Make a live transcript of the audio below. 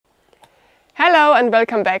Hello and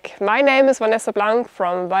welcome back. My name is Vanessa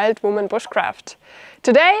from Wild Woman Bushcraft.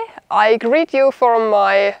 Today I greet you from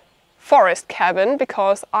my forest cabin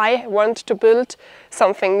because I want to build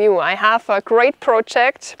something new. I have a great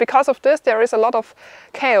project. Because of this there is a lot of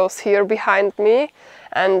chaos here behind me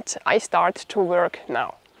and I start to work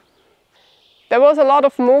now. There was a lot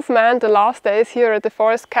of movement the last days here at the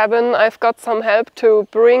forest cabin. I've got some help to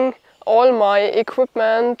bring all my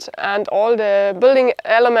equipment and all the building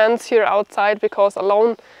elements here outside because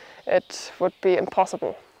alone it would be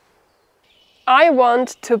impossible. I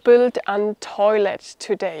want to build a toilet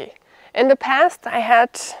today. In the past I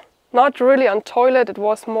had not really a toilet, it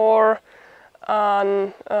was more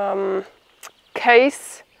a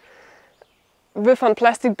case with a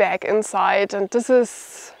plastic bag inside, and this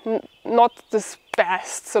is not the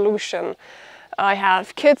best solution. I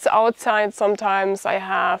have kids outside sometimes, I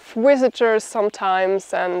have visitors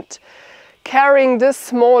sometimes, and carrying this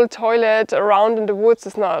small toilet around in the woods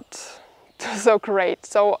is not so great.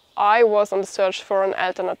 So I was on the search for an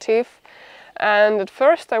alternative, and at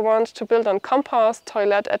first I wanted to build a compost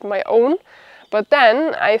toilet at my own, but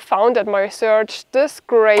then I found at my research this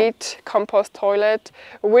great compost toilet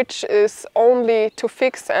which is only to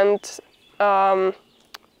fix and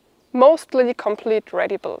mostly complete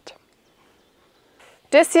ready built.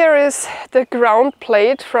 This here is the ground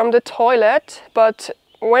plate from the toilet, but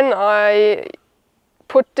when I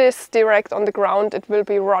put this direct on the ground it will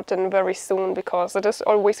be rotten very soon because it is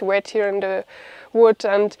always wet here in the wood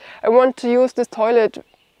and I want to use this toilet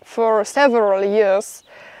for several years.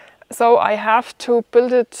 So I have to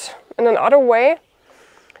build it in another way.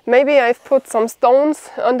 Maybe I've put some stones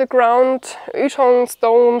on the ground, Yutong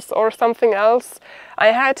stones or something else. I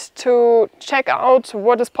had to check out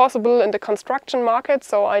what is possible in the construction market,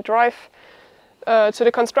 so I drive to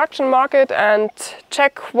the construction market and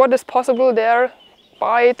check what is possible there,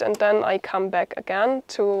 buy it, and then I come back again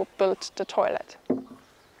to build the toilet.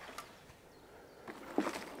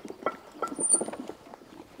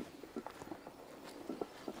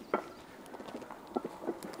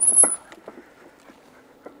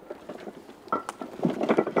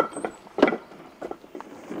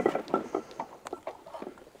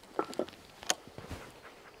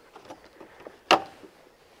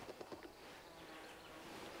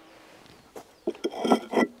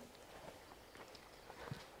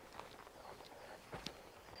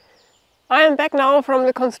 I am back now from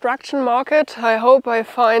the construction market. I hope I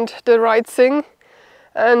find the right thing.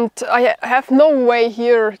 And I have no way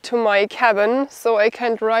here to my cabin, so I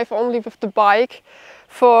can drive only with the bike.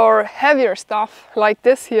 For heavier stuff like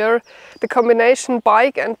this here, the combination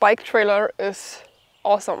bike and bike trailer is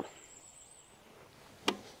awesome.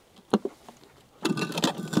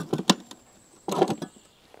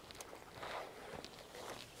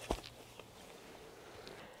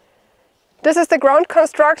 This is the ground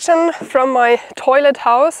construction from my toilet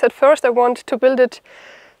house. At first I want to build it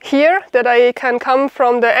here, that I can come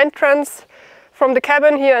from the entrance from the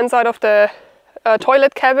cabin here inside of the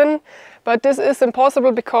toilet cabin. But this is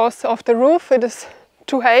impossible because of the roof, it is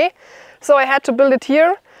too high. So I had to build it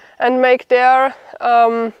here and make there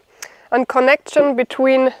a connection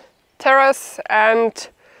between terrace and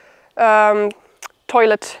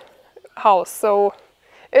toilet house. So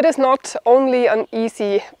it is not only an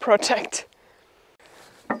easy project.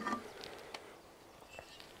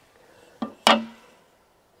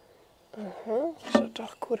 Schaut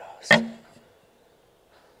doch gut aus.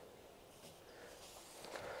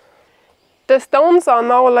 The stones are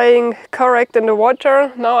now laying correct in the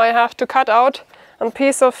water. Now I have to cut out a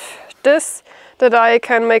piece of this that I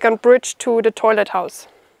can make a bridge to the toilet house.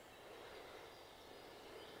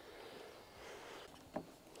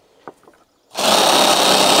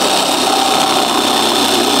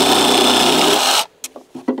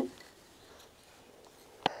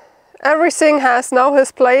 Everything has now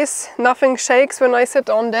his place, nothing shakes when I sit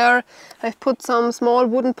on there. I've put some small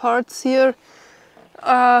wooden parts here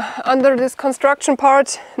under this construction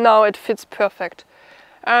part. Now it fits perfect.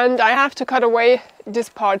 And I have to cut away this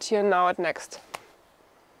part here now at next.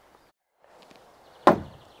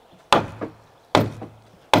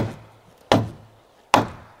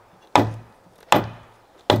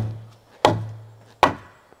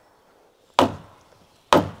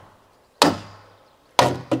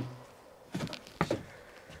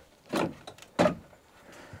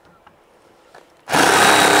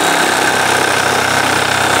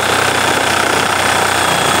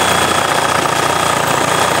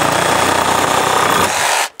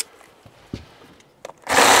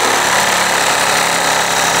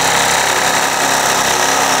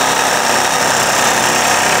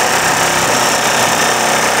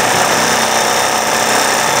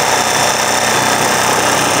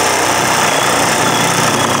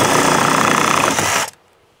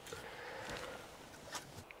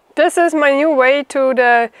 is my new way to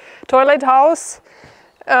the toilet house.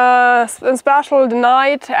 Especially the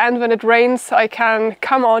night, and when it rains I can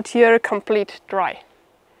come out here complete dry.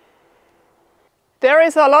 There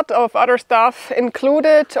is a lot of other stuff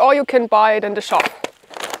included, or you can buy it in the shop.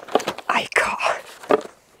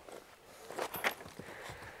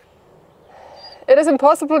 It is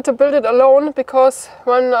impossible to build it alone, because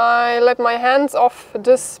when I let my hands off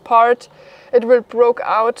this part it will broke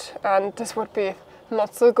out and this would be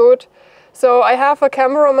not so good. So I have a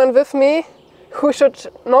cameraman with me who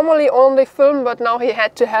should normally only film, but now he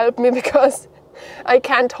had to help me because I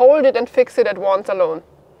can't hold it and fix it at once alone.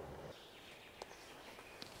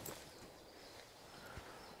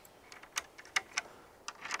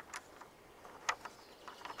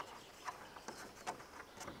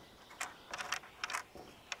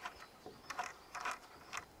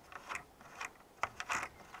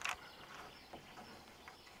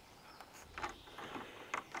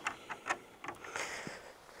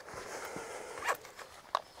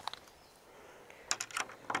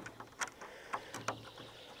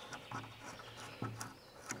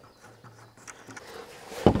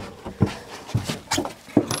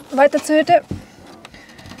 Weiter zur Hütte.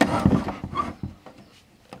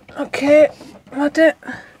 Okay, warte.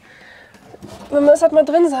 Wir müssen halt mal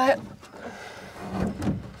drin sein.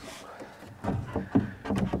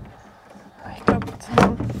 Ich glaube,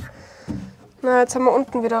 jetzt haben wir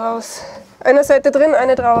unten wieder raus. Eine Seite drin,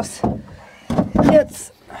 eine draus.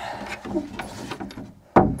 Jetzt.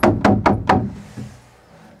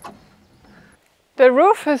 The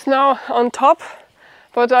roof is now on top,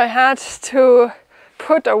 but I had to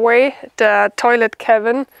put away the toilet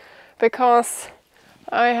cabin because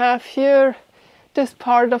I have here this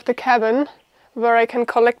part of the cabin where I can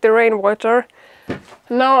collect the rainwater.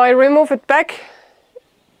 Now I remove it back.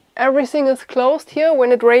 Everything is closed here.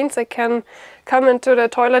 When it rains I can come into the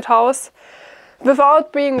toilet house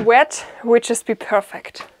without being wet, which is be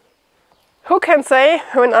perfect. Who can say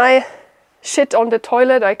when I shit on the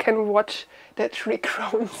toilet I can watch the tree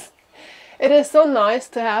crowns. It is so nice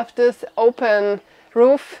to have this open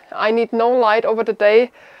roof. I need no light over the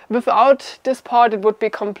day. Without this part it would be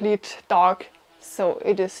complete dark, so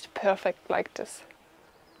it is perfect like this.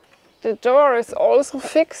 The door is also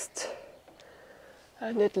fixed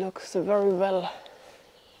and it looks very well.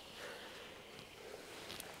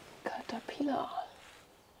 Caterpillar.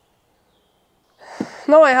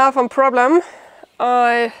 Now I have a problem.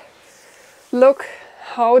 I look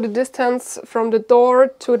how the distance from the door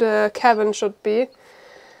to the cabin should be.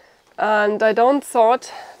 And I don't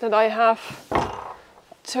thought that I have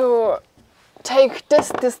to take this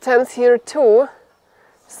distance here too.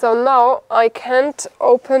 So now I can't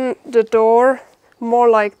open the door more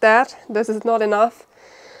like that. This is not enough.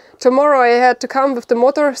 Tomorrow I had to come with the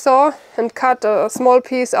motor saw and cut a small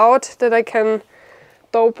piece out that I can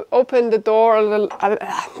open the door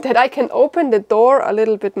a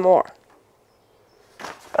little bit more.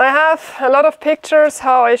 I have a lot of pictures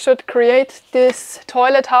how I should create this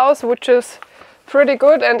toilet house, which is pretty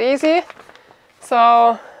good and easy.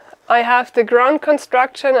 So I have the ground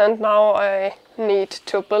construction and now I need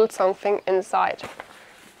to build something inside.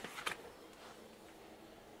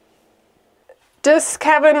 This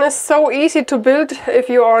cabin is so easy to build if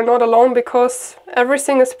you are not alone, because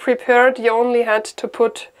everything is prepared. You only had to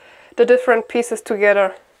put the different pieces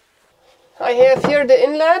together. I have here the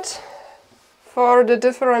inlet for the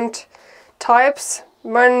different types.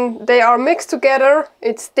 When they are mixed together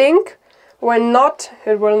it stink, when not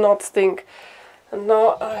it will not stink. And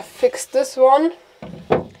now I fixed this one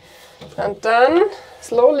and then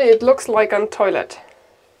slowly it looks like a toilet.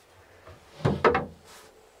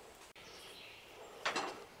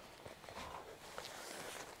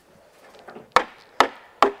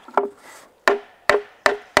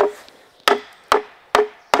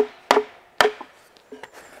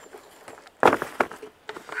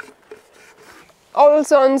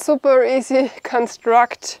 Also a super easy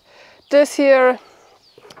construct. This here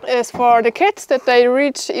is for the kids, that they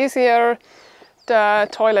reach easier the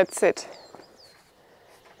toilet seat.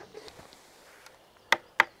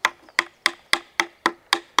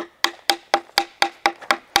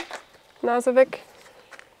 Nase weg.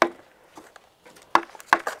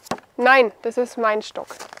 Nein, das ist mein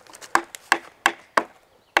Stock.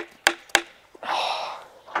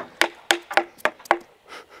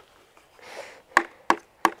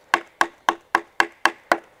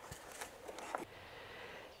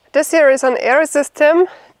 This here is an air system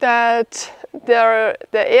that the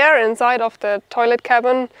air inside of the toilet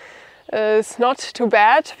cabin is not too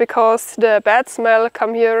bad, because the bad smell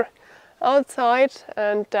come here outside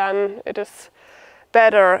and then it is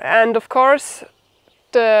better. And of course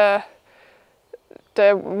the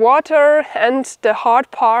the water and the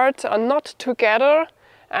hard part are not together,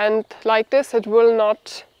 and like this it will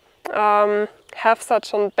not have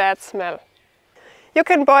such a bad smell. You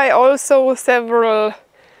can buy also several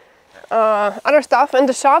other stuff in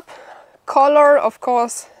the shop. Color, of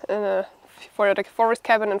course, for the forest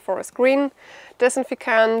cabin and forest green.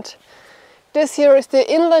 Disinfectant. This here is the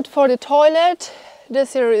inlet for the toilet.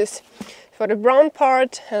 This here is for the brown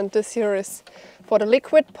part, and this here is for the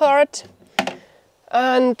liquid part.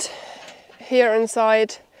 And here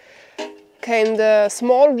inside came the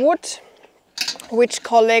small wood, which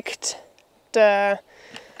collect the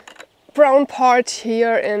brown part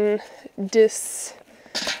here in this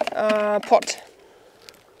pot.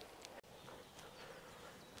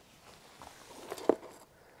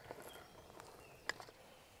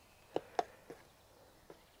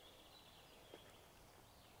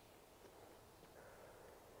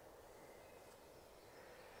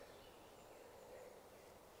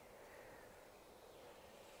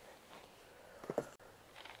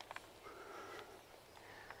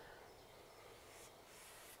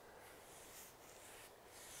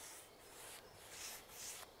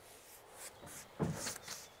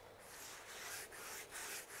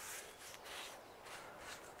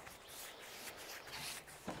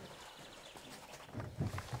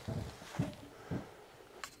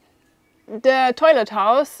 The toilet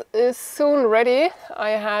house is soon ready.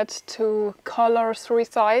 I had to color 3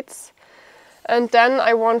 sides, and then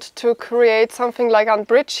I want to create something like a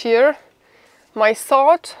bridge here. My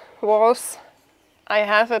thought was, I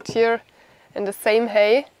have it here in the same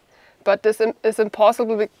hay, but this is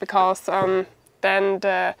impossible because then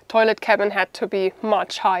the toilet cabin had to be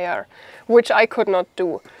much higher, which I could not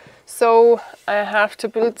do. So I have to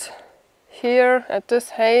build here at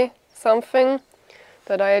this hay something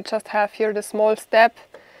that I just have here, the small step.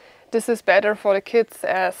 This is better for the kids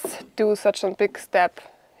as do such a big step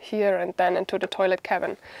here and then into the toilet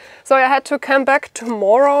cabin. So I had to come back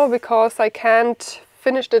tomorrow because I can't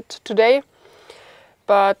finish it today.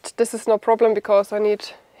 But this is no problem because I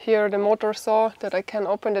need here the motor saw that I can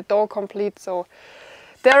open the door complete. So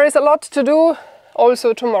there is a lot to do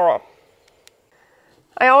also tomorrow.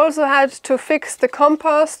 I also had to fix the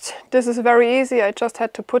compost. This is very easy. I just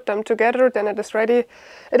had to put them together, then it is ready.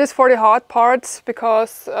 It is for the hard parts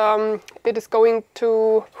because it is going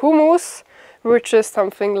to humus, which is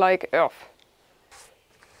something like earth.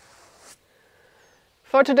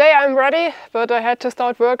 For today I'm ready, but I had to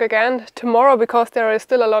start work again tomorrow because there is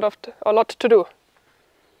still a lot to do.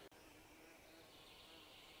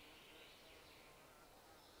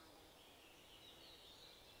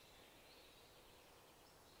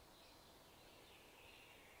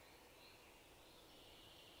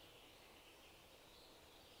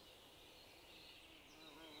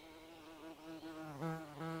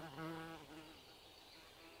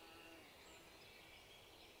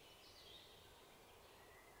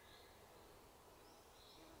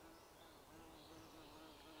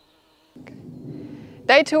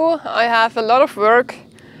 Day 2, I have a lot of work.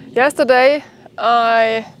 Yesterday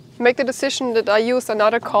I made the decision that I use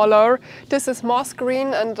another color. This is moss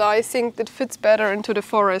green and I think it fits better into the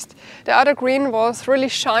forest. The other green was really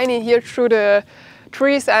shiny here through the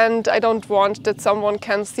trees and I don't want that someone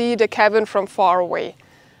can see the cabin from far away.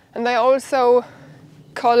 And I also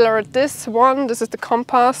colored this one, this is the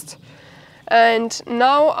compost. And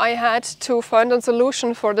now I had to find a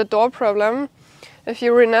solution for the door problem. If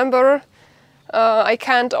you remember, I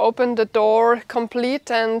can't open the door complete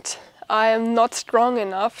and I am not strong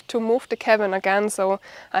enough to move the cabin again, so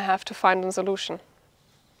I have to find a solution.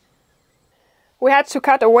 We had to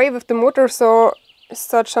cut away with the motor saw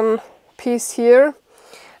such a piece here.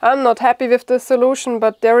 I'm not happy with the solution,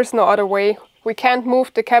 but there is no other way. We can't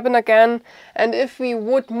move the cabin again, and if we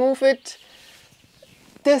would move it,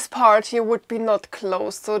 this part here would be not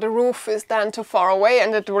closed, so the roof is then too far away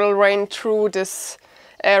and it will rain through this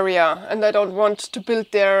area, and I don't want to build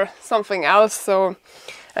there something else, so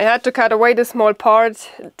I had to cut away this small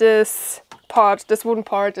part. This wooden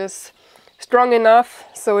part is strong enough,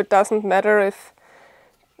 so it doesn't matter if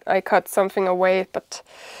I cut something away, but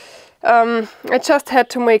I just had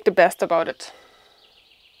to make the best about it.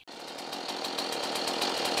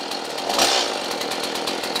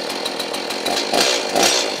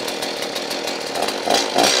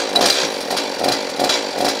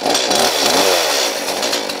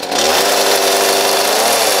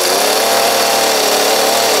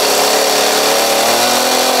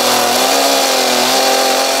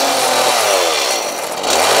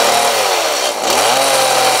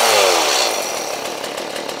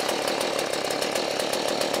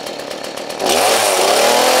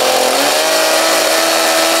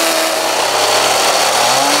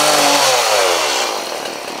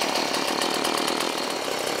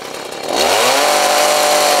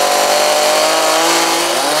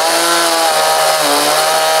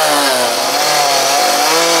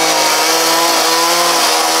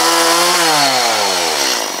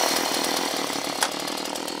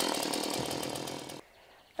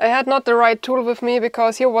 I had not the right tool with me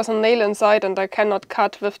because here was a nail inside and I cannot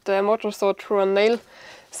cut with the motor saw through a nail.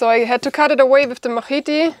 So I had to cut it away with the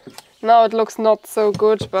machete. Now it looks not so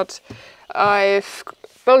good, but I've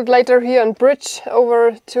built later here a bridge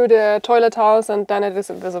over to the toilet house and then it is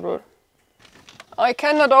invisible. I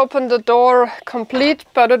cannot open the door complete,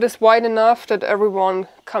 but it is wide enough that everyone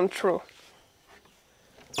come through.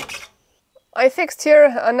 I fixed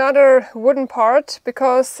here another wooden part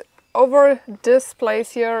because over this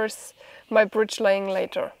place here is my bridge laying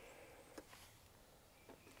later.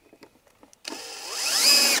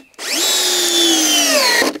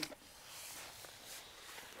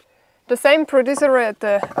 The same producer at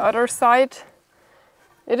the other side.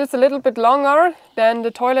 It is a little bit longer than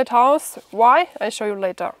the toilet house. Why? I show you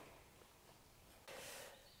later.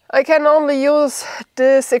 I can only use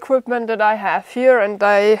this equipment that I have here and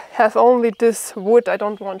I have only this wood. I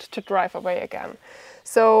don't want to drive away again.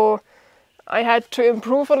 So I had to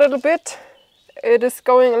improve a little bit. It is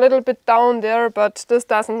going a little bit down there, but this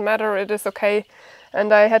doesn't matter, it is okay.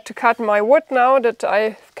 And I had to cut my wood now that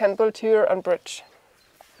I can build here a bridge.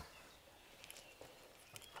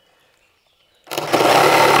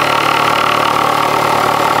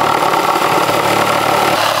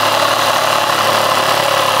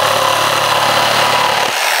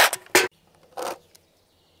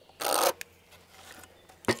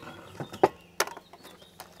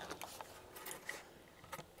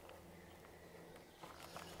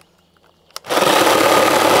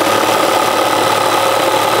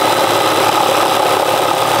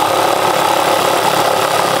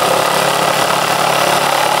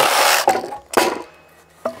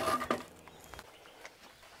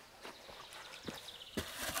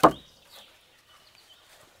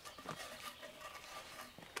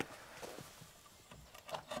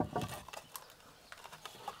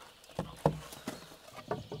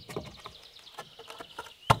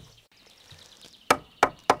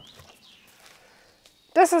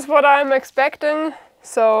 This is what I'm expecting,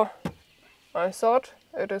 so I thought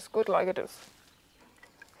it is good like it is.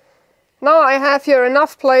 Now I have here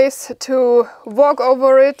enough place to walk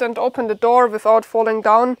over it and open the door without falling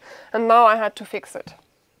down, and now I had to fix it.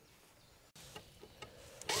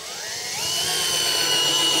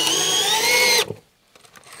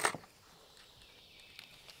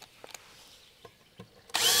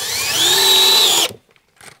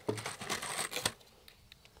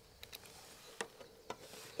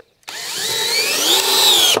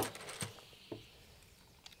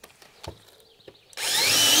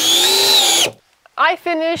 I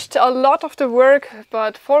finished a lot of the work,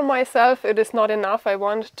 but for myself it is not enough. I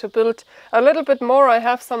want to build a little bit more. I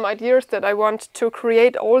have some ideas that I want to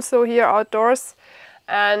create also here outdoors,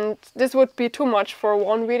 and this would be too much for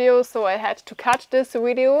one video, so I had to cut this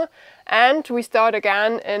video and we start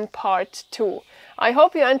again in part 2. I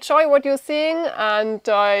hope you enjoy what you're seeing, and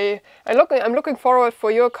I'm looking forward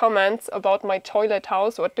for your comments about my toilet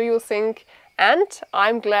house. What do you think? And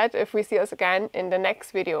I'm glad if we see us again in the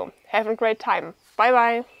next video. Have a great time. Bye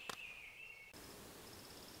bye!